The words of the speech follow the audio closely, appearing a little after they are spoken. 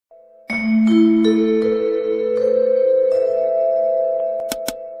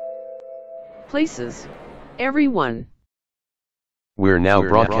places. Everyone. We're now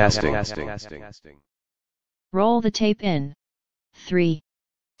broadcasting. Roll the tape in 3,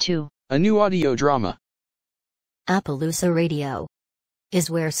 2. A new audio drama. Appaloosa Radio is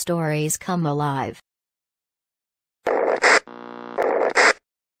where stories come alive.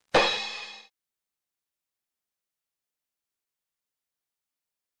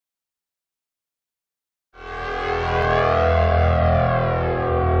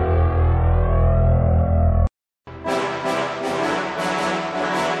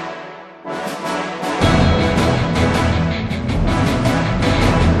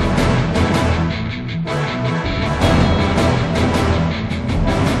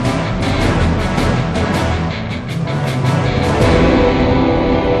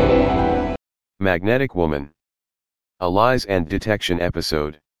 Magnetic Woman. A Lies and Detection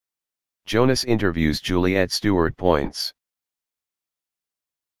episode. Jonas interviews Juliet Stewart Points.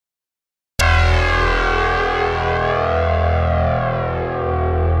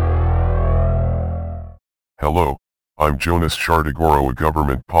 Hello, I'm Jonas Chardigoro, a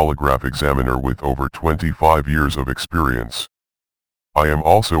government polygraph examiner with over 25 years of experience. I am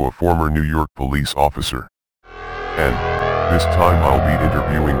also a former New York police officer. And this time I'll be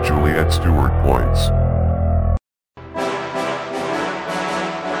interviewing Juliet Stewart Points.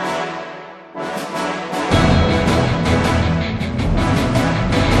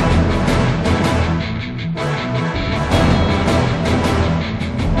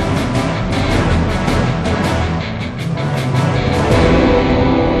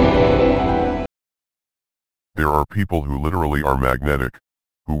 There are people who literally are magnetic,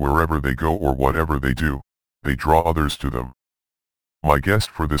 who wherever they go or whatever they do, they draw others to them. My guest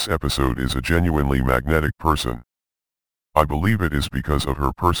for this episode is a genuinely magnetic person. I believe it is because of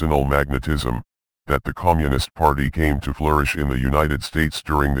her personal magnetism that the Communist Party came to flourish in the United States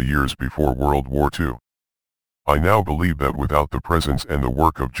during the years before World War II. I now believe that without the presence and the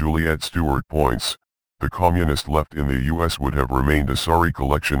work of Juliet Stewart Points, the communist left in the US would have remained a sorry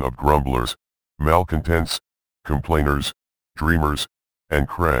collection of grumblers, malcontents, complainers, dreamers, and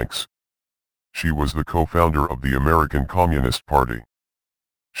cranks. She was the co-founder of the American Communist Party.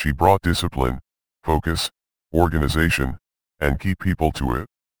 She brought discipline, focus, organization, and key people to it.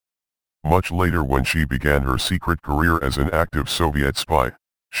 Much later, when she began her secret career as an active Soviet spy,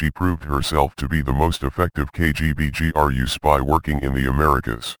 she proved herself to be the most effective KGB-GRU spy working in the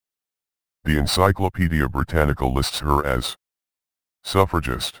Americas. The Encyclopedia Britannica lists her as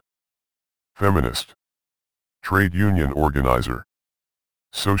suffragist, feminist, trade union organizer,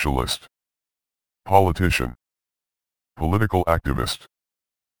 socialist, politician, political activist,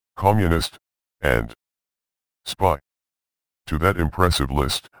 communist, and spy. To that impressive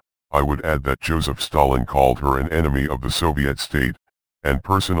list, I would add that Joseph Stalin called her an enemy of the Soviet state, and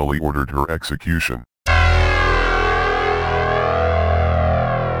personally ordered her execution.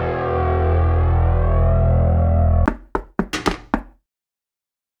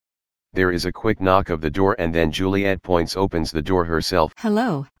 There is a quick knock of the door and then Juliet Points opens the door herself.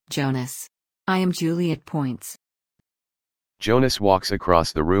 Hello, Jonas. I am Juliet Points. Jonas walks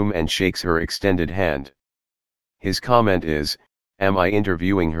across the room and shakes her extended hand. His comment is, "Am I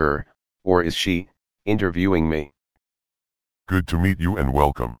interviewing her, or is she interviewing me?" Good to meet you and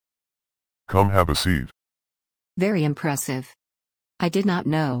welcome. Come have a seat. Very impressive. I did not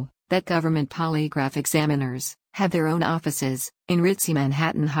know that government polygraph examiners have their own offices in ritzy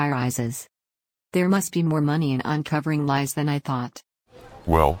Manhattan high-rises. There must be more money in uncovering lies than I thought.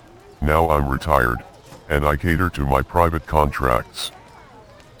 Well, now I'm retired, and I cater to my private contracts.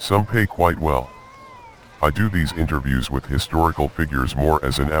 Some pay quite well. I do these interviews with historical figures more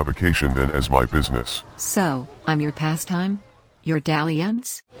as an avocation than as my business. So, I'm your pastime? Your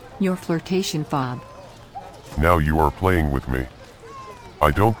dalliance? Your flirtation fob? Now you are playing with me.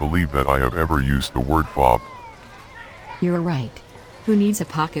 I don't believe that I have ever used the word fob. You're right. Who needs a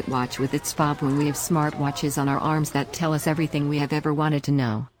pocket watch with its fob when we have smartwatches on our arms that tell us everything we have ever wanted to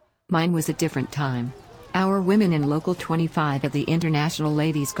know? Mine was a different time. Our women in Local 25 of the International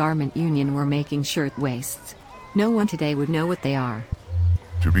Ladies Garment Union were making shirt waists. No one today would know what they are.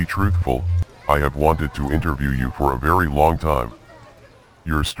 To be truthful, I have wanted to interview you for a very long time.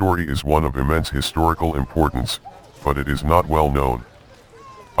 Your story is one of immense historical importance, but it is not well known.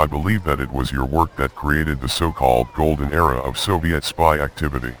 I believe that it was your work that created the so-called golden era of Soviet spy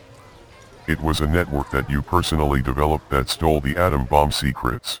activity. It was a network that you personally developed that stole the atom bomb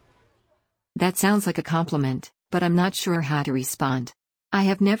secrets. That sounds like a compliment, but I'm not sure how to respond. I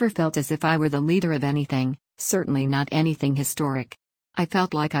have never felt as if I were the leader of anything, certainly not anything historic. I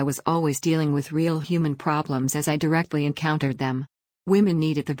felt like I was always dealing with real human problems as I directly encountered them. Women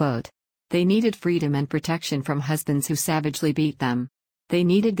needed the vote. They needed freedom and protection from husbands who savagely beat them. They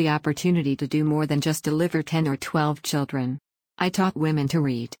needed the opportunity to do more than just deliver 10 or 12 children. I taught women to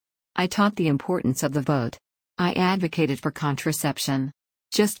read. I taught the importance of the vote. I advocated for contraception.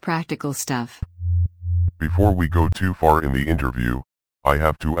 Just practical stuff. Before we go too far in the interview, I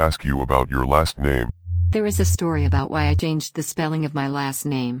have to ask you about your last name. There is a story about why I changed the spelling of my last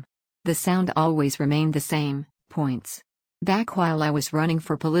name. The sound always remained the same, points. Back while I was running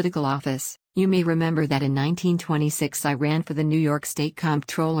for political office, you may remember that in 1926 I ran for the New York State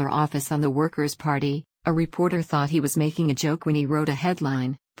Comptroller office on the Workers' Party. A reporter thought he was making a joke when he wrote a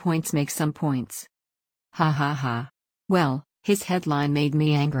headline, "Points make some points." Ha ha ha. Well, his headline made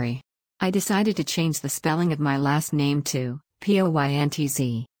me angry. I decided to change the spelling of my last name to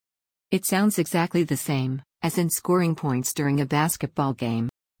Poyntz. It sounds exactly the same, as in scoring points during a basketball game.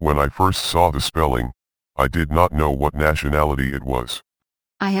 When I first saw the spelling, I did not know what nationality it was.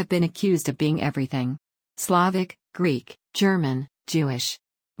 I have been accused of being everything. Slavic, Greek, German, Jewish.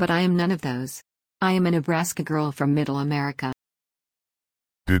 But I am none of those. I am a Nebraska girl from Middle America.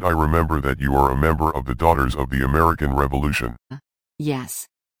 Did I remember that you are a member of the Daughters of the American Revolution? Yes.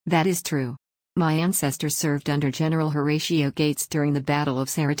 That is true. My ancestors served under General Horatio Gates during the Battle of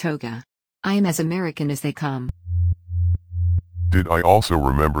Saratoga. I am as American as they come. Did I also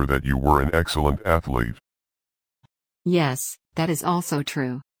remember that you were an excellent athlete? Yes, that is also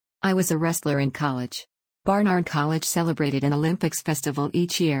true. I was a wrestler in college. Barnard College celebrated an Olympics festival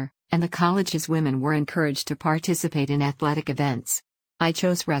each year, and the college's women were encouraged to participate in athletic events. I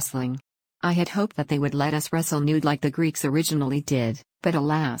chose wrestling. I had hoped that they would let us wrestle nude like the Greeks originally did, but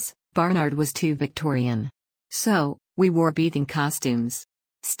alas, Barnard was too Victorian. So, we wore bathing costumes.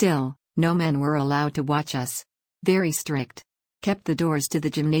 Still, no men were allowed to watch us. Very strict. Kept the doors to the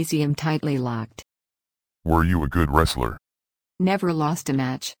gymnasium tightly locked. Were you a good wrestler? Never lost a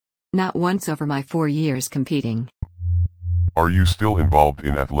match. Not once over my 4 years competing. Are you still involved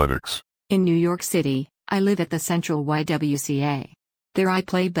in athletics? In New York City, I live at the Central YWCA. There I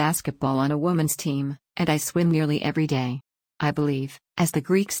play basketball on a women's team, and I swim nearly every day. I believe, as the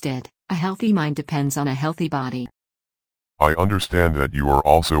Greeks did, a healthy mind depends on a healthy body. I understand that you are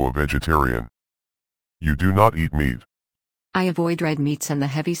also a vegetarian. You do not eat meat. I avoid red meats and the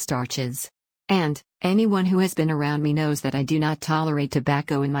heavy starches. And, anyone who has been around me knows that I do not tolerate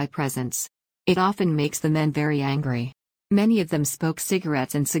tobacco in my presence. It often makes the men very angry. Many of them smoke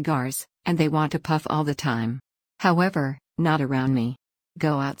cigarettes and cigars, and they want to puff all the time. However, not around me.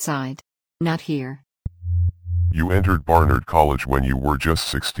 Go outside. Not here. You entered Barnard College when you were just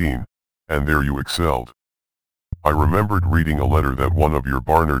 16, and there you excelled. I remembered reading a letter that one of your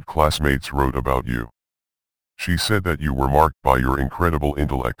Barnard classmates wrote about you. She said that you were marked by your incredible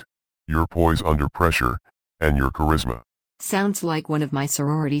intellect, your poise under pressure, and your charisma. Sounds like one of my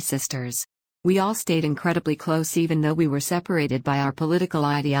sorority sisters. We all stayed incredibly close even though we were separated by our political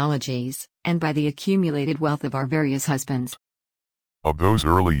ideologies, and by the accumulated wealth of our various husbands. Of those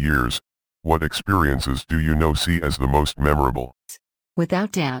early years, what experiences do you see as the most memorable?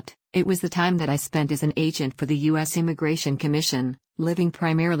 Without doubt, it was the time that I spent as an agent for the U.S. Immigration Commission, living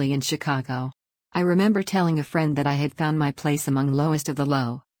primarily in Chicago. I remember telling a friend that I had found my place among lowest of the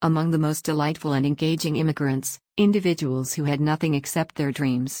low, among the most delightful and engaging immigrants, individuals who had nothing except their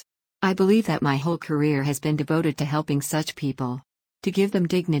dreams. I believe that my whole career has been devoted to helping such people. To give them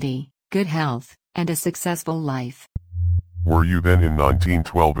dignity, good health, and a successful life. Were you then in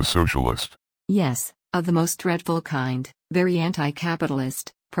 1912 a socialist? Yes, of the most dreadful kind, very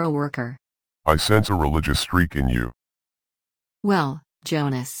anti-capitalist, pro-worker. I sense a religious streak in you. Well,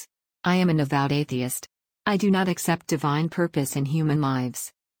 Jonas. I am an avowed atheist. I do not accept divine purpose in human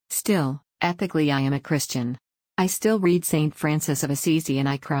lives. Still, ethically I am a Christian. I still read St. Francis of Assisi and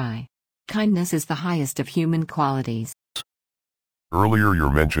I cry. Kindness is the highest of human qualities. Earlier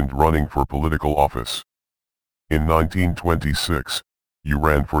you mentioned running for political office. In 1926, you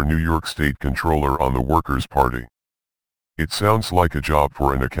ran for New York State Comptroller on the Workers' Party. It sounds like a job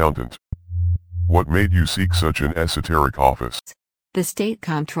for an accountant. What made you seek such an esoteric office? The state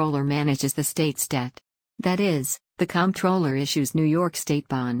comptroller manages the state's debt. That is, the comptroller issues New York state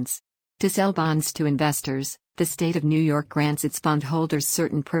bonds. To sell bonds to investors, the state of New York grants its bondholders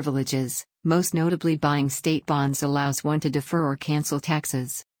certain privileges, most notably buying state bonds allows one to defer or cancel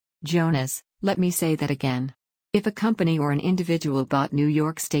taxes. Jonas, let me say that again. If a company or an individual bought New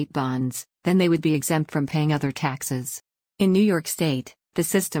York state bonds, then they would be exempt from paying other taxes. In New York State, the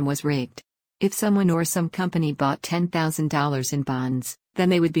system was rigged. If someone or some company bought $10,000 in bonds, then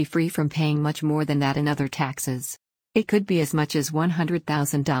they would be free from paying much more than that in other taxes. It could be as much as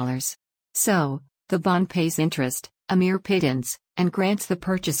 $100,000. So, the bond pays interest, a mere pittance, and grants the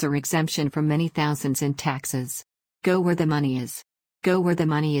purchaser exemption from many thousands in taxes. Go where the money is. Go where the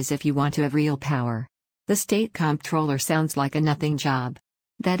money is if you want to have real power. The state comptroller sounds like a nothing job.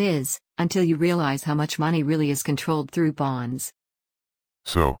 That is, until you realize how much money really is controlled through bonds.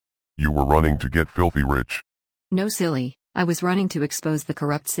 So, you were running to get filthy rich. No, silly, I was running to expose the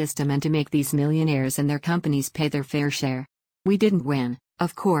corrupt system and to make these millionaires and their companies pay their fair share. We didn't win,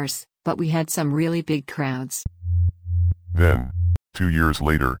 of course, but we had some really big crowds. Then, 2 years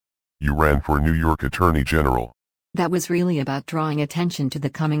later, you ran for New York Attorney General. That was really about drawing attention to the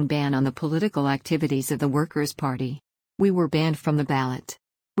coming ban on the political activities of the Workers' Party. We were banned from the ballot.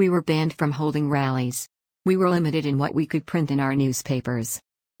 We were banned from holding rallies. We were limited in what we could print in our newspapers.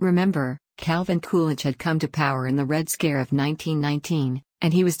 Remember, Calvin Coolidge had come to power in the Red Scare of 1919,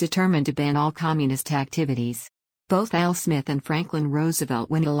 and he was determined to ban all communist activities. Both Al Smith and Franklin Roosevelt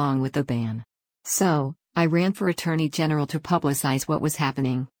went along with the ban. So, I ran for Attorney General to publicize what was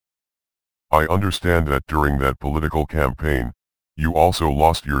happening. I understand that during that political campaign, you also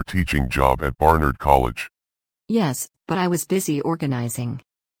lost your teaching job at Barnard College. Yes, but I was busy organizing.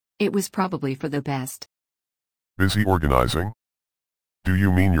 It was probably for the best. Busy organizing? Do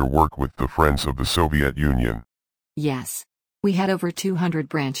you mean your work with the Friends of the Soviet Union? Yes. We had over 200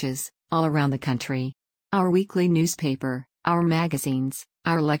 branches, all around the country. Our weekly newspaper, our magazines,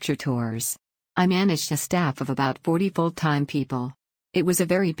 our lecture tours. I managed a staff of about 40 full-time people. It was a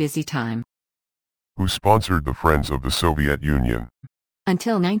very busy time. Who sponsored the Friends of the Soviet Union?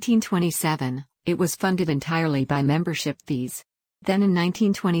 Until 1927, it was funded entirely by membership fees. Then in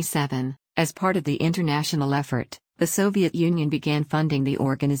 1927, as part of the international effort, the Soviet Union began funding the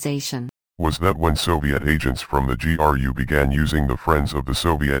organization. Was that when Soviet agents from the GRU began using the Friends of the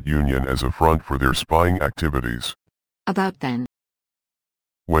Soviet Union as a front for their spying activities? About then.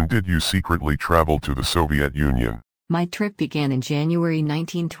 When did you secretly travel to the Soviet Union? My trip began in January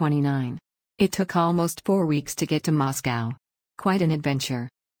 1929. It took almost 4 weeks to get to Moscow. Quite an adventure.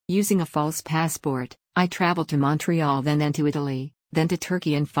 Using a false passport, I traveled to Montreal, then to Italy, then to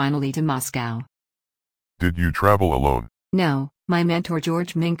Turkey, and finally to Moscow. Did you travel alone? No, my mentor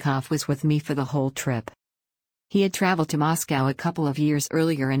George Minkoff was with me for the whole trip. He had traveled to Moscow a couple of years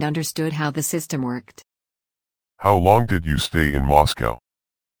earlier and understood how the system worked. How long did you stay in Moscow?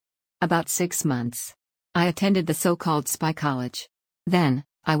 About 6 months. I attended the so-called spy college. Then,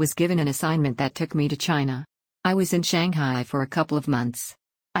 I was given an assignment that took me to China. I was in Shanghai for a couple of months.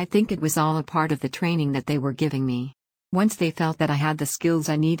 I think it was all a part of the training that they were giving me. Once they felt that I had the skills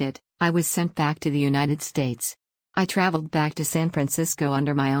I needed, I was sent back to the United States. I traveled back to San Francisco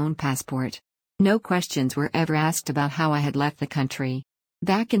under my own passport. No questions were ever asked about how I had left the country.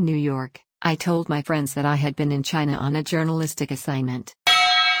 Back in New York, I told my friends that I had been in China on a journalistic assignment.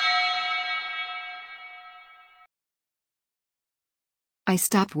 I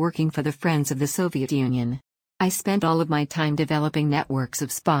stopped working for the Friends of the Soviet Union. I spent all of my time developing networks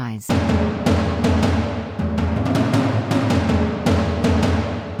of spies.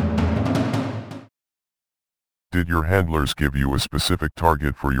 Did your handlers give you a specific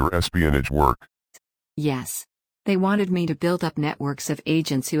target for your espionage work? Yes. They wanted me to build up networks of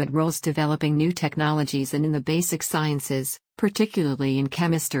agents who had roles developing new technologies and in the basic sciences, particularly in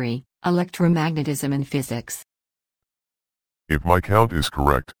chemistry, electromagnetism, and physics. If my count is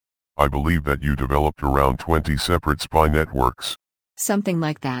correct, I believe that you developed around 20 separate spy networks. Something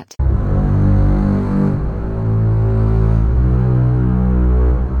like that.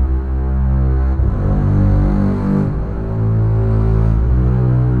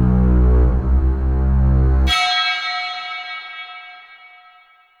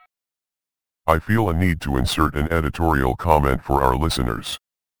 I feel a need to insert an editorial comment for our listeners.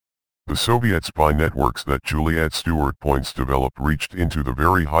 The Soviet spy networks that Juliet Stewart Points developed reached into the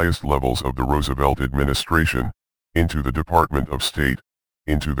very highest levels of the Roosevelt administration, into the Department of State,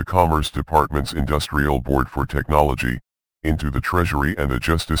 into the Commerce Department's Industrial Board for Technology, into the Treasury and the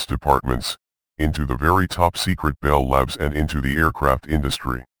Justice Departments, into the very top secret Bell Labs, and into the aircraft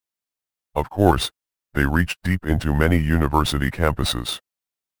industry. Of course, they reached deep into many university campuses.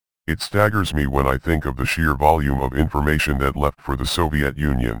 It staggers me when I think of the sheer volume of information that left for the Soviet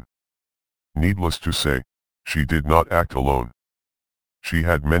Union. Needless to say, she did not act alone. She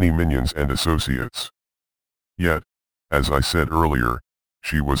had many minions and associates. Yet, as I said earlier,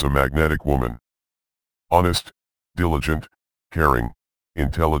 she was a magnetic woman. Honest, diligent, caring,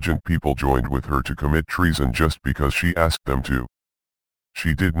 intelligent people joined with her to commit treason just because she asked them to.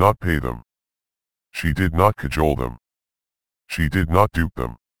 She did not pay them. She did not cajole them. She did not dupe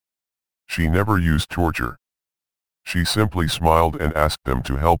them. She never used torture. She simply smiled and asked them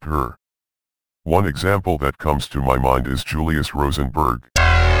to help her. One example that comes to my mind is Julius Rosenberg.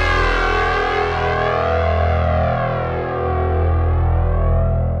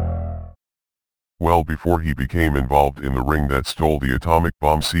 Well before he became involved in the ring that stole the atomic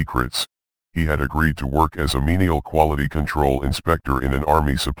bomb secrets, he had agreed to work as a menial quality control inspector in an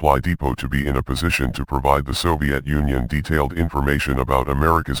army supply depot to be in a position to provide the Soviet Union detailed information about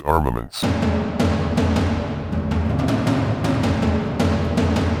America's armaments.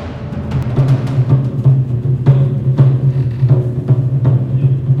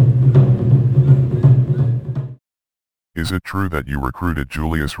 Is it true that you recruited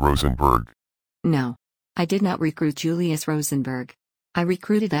Julius Rosenberg? No. I did not recruit Julius Rosenberg. I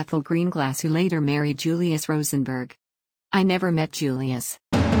recruited Ethel Greenglass, who later married Julius Rosenberg. I never met Julius.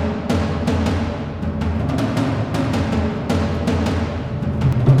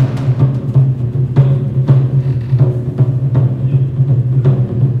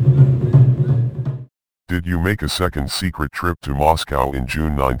 Did you make a second secret trip to Moscow in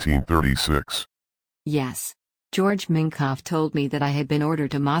June 1936? Yes. George Minkoff told me that I had been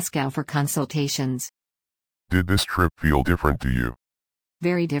ordered to Moscow for consultations. Did this trip feel different to you?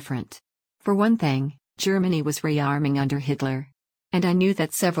 Very different. For one thing, Germany was rearming under Hitler. And I knew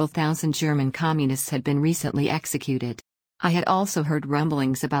that several thousand German communists had been recently executed. I had also heard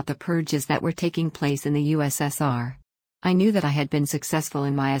rumblings about the purges that were taking place in the USSR. I knew that I had been successful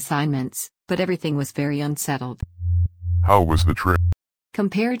in my assignments, but everything was very unsettled. How was the trip?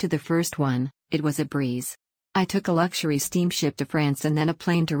 Compared to the first one, it was a breeze. I took a luxury steamship to France and then a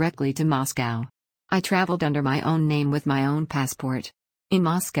plane directly to Moscow. I traveled under my own name with my own passport. In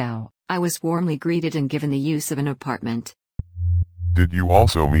Moscow, I was warmly greeted and given the use of an apartment. Did you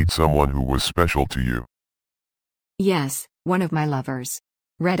also meet someone who was special to you? Yes, one of my lovers.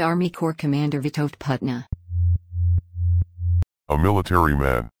 Red Army Corps Commander Vitold Putna. A military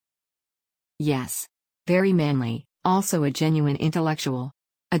man. Yes. Very manly, also a genuine intellectual.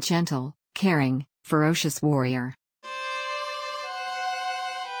 A gentle, caring, ferocious warrior.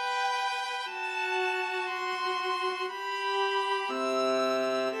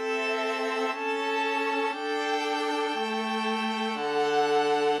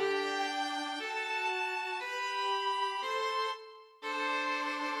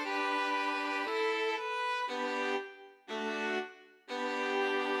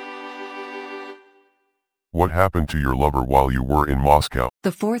 What happened to your lover while you were in Moscow?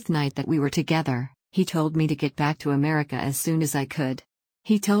 The fourth night that we were together, he told me to get back to America as soon as I could.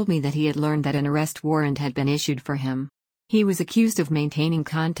 He told me that he had learned that an arrest warrant had been issued for him. He was accused of maintaining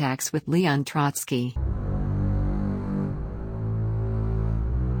contacts with Leon Trotsky.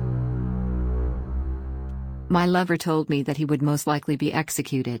 My lover told me that he would most likely be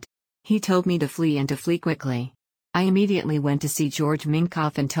executed. He told me to flee and to flee quickly. I immediately went to see George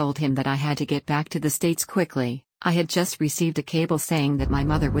Minkoff and told him that I had to get back to the States quickly. I had just received a cable saying that my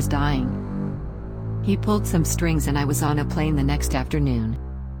mother was dying. He pulled some strings and I was on a plane the next afternoon.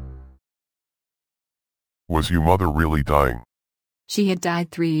 Was your mother really dying? She had died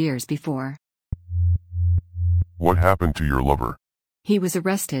 3 years before. What happened to your lover? He was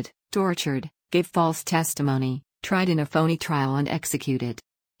arrested, tortured, gave false testimony, tried in a phony trial and executed.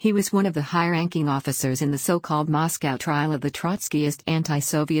 He was one of the high-ranking officers in the so-called Moscow trial of the Trotskyist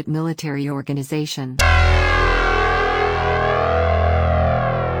anti-Soviet military organization.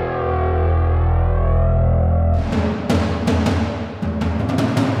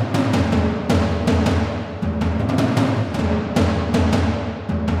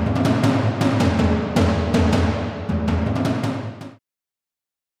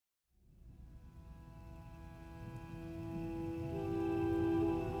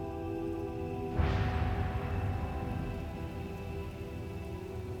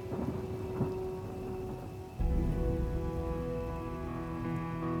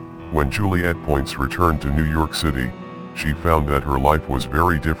 When Juliette Points returned to New York City, she found that her life was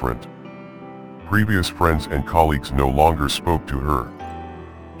very different. Previous friends and colleagues no longer spoke to her.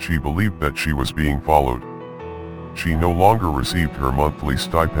 She believed that she was being followed. She no longer received her monthly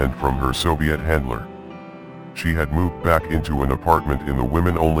stipend from her Soviet handler. She had moved back into an apartment in the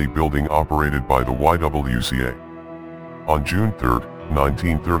women-only building operated by the YWCA. On June 3,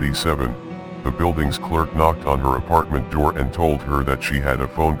 1937, the building's clerk knocked on her apartment door and told her that she had a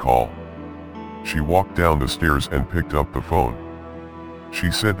phone call. She walked down the stairs and picked up the phone.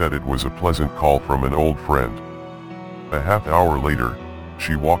 She said that it was a pleasant call from an old friend. A half hour later,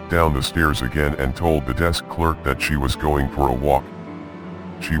 she walked down the stairs again and told the desk clerk that she was going for a walk.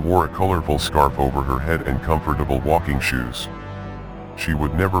 She wore a colorful scarf over her head and comfortable walking shoes. She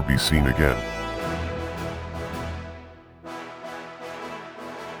would never be seen again.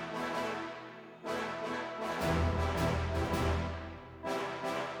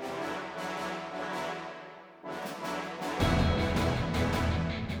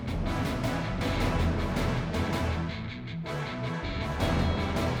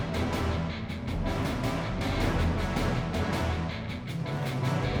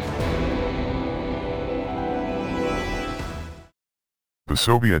 The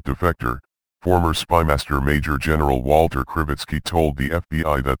Soviet defector, former spymaster Major General Walter Krivitsky told the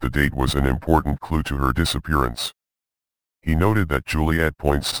FBI that the date was an important clue to her disappearance. He noted that Juliet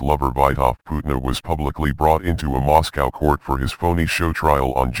Point's lover Vitov Putna was publicly brought into a Moscow court for his phony show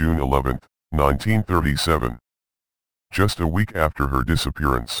trial on June 11, 1937. Just a week after her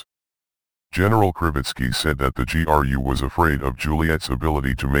disappearance. General Krivitsky said that the GRU was afraid of Juliet's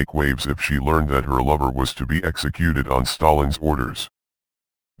ability to make waves if she learned that her lover was to be executed on Stalin's orders.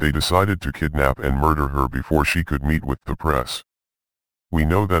 They decided to kidnap and murder her before she could meet with the press. We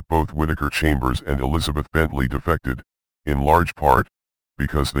know that both Whittaker Chambers and Elizabeth Bentley defected, in large part,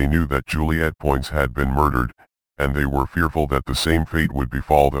 because they knew that Juliet Points had been murdered, and they were fearful that the same fate would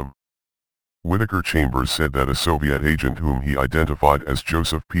befall them. Whittaker Chambers said that a Soviet agent whom he identified as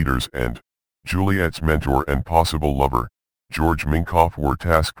Joseph Peters and Juliet's mentor and possible lover, George Minkoff, were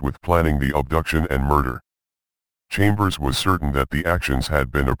tasked with planning the abduction and murder. Chambers was certain that the actions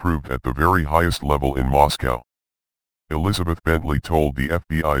had been approved at the very highest level in Moscow. Elizabeth Bentley told the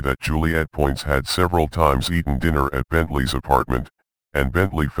FBI that Juliet Points had several times eaten dinner at Bentley's apartment, and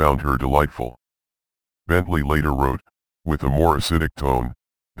Bentley found her delightful. Bentley later wrote, with a more acidic tone,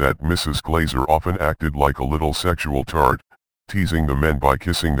 that Mrs. Glazer often acted like a little sexual tart, teasing the men by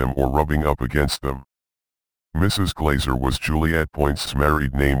kissing them or rubbing up against them. Mrs. Glazer was Juliet Points'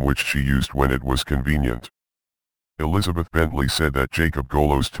 married name, which she used when it was convenient. Elizabeth Bentley said that Jacob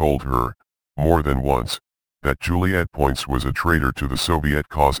Golos told her, more than once, that Juliet Points was a traitor to the Soviet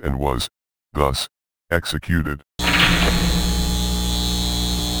cause and was, thus, executed.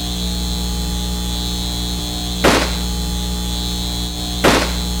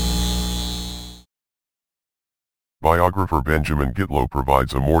 Biographer Benjamin Gitlow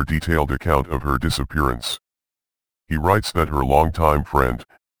provides a more detailed account of her disappearance. He writes that her longtime friend,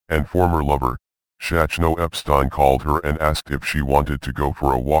 and former lover, Shachno Epstein, called her and asked if she wanted to go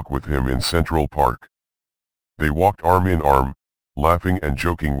for a walk with him in Central Park. They walked arm in arm, laughing and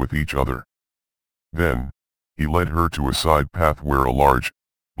joking with each other. Then, he led her to a side path where a large,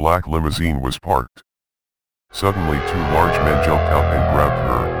 black limousine was parked. Suddenly 2 large men jumped out and grabbed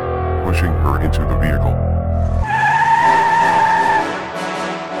her, pushing her into the vehicle.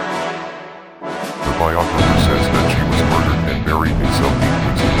 The biographer says that she was murdered and buried in some deep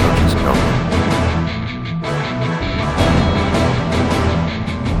woods in Dutchess County.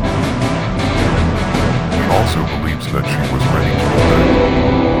 He also believes that she was ready to go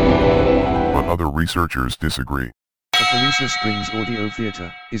back. But other researchers disagree. The Palooza Springs Audio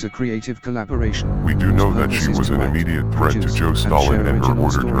Theater is a creative collaboration. We do know that she was an immediate threat to Joe Stalin and her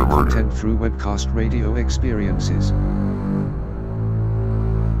ordered her murder. Content through webcast radio experiences.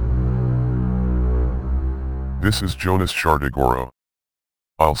 This is Jonas Shardigoro.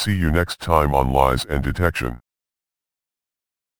 I'll see you next time on Lies and Detection.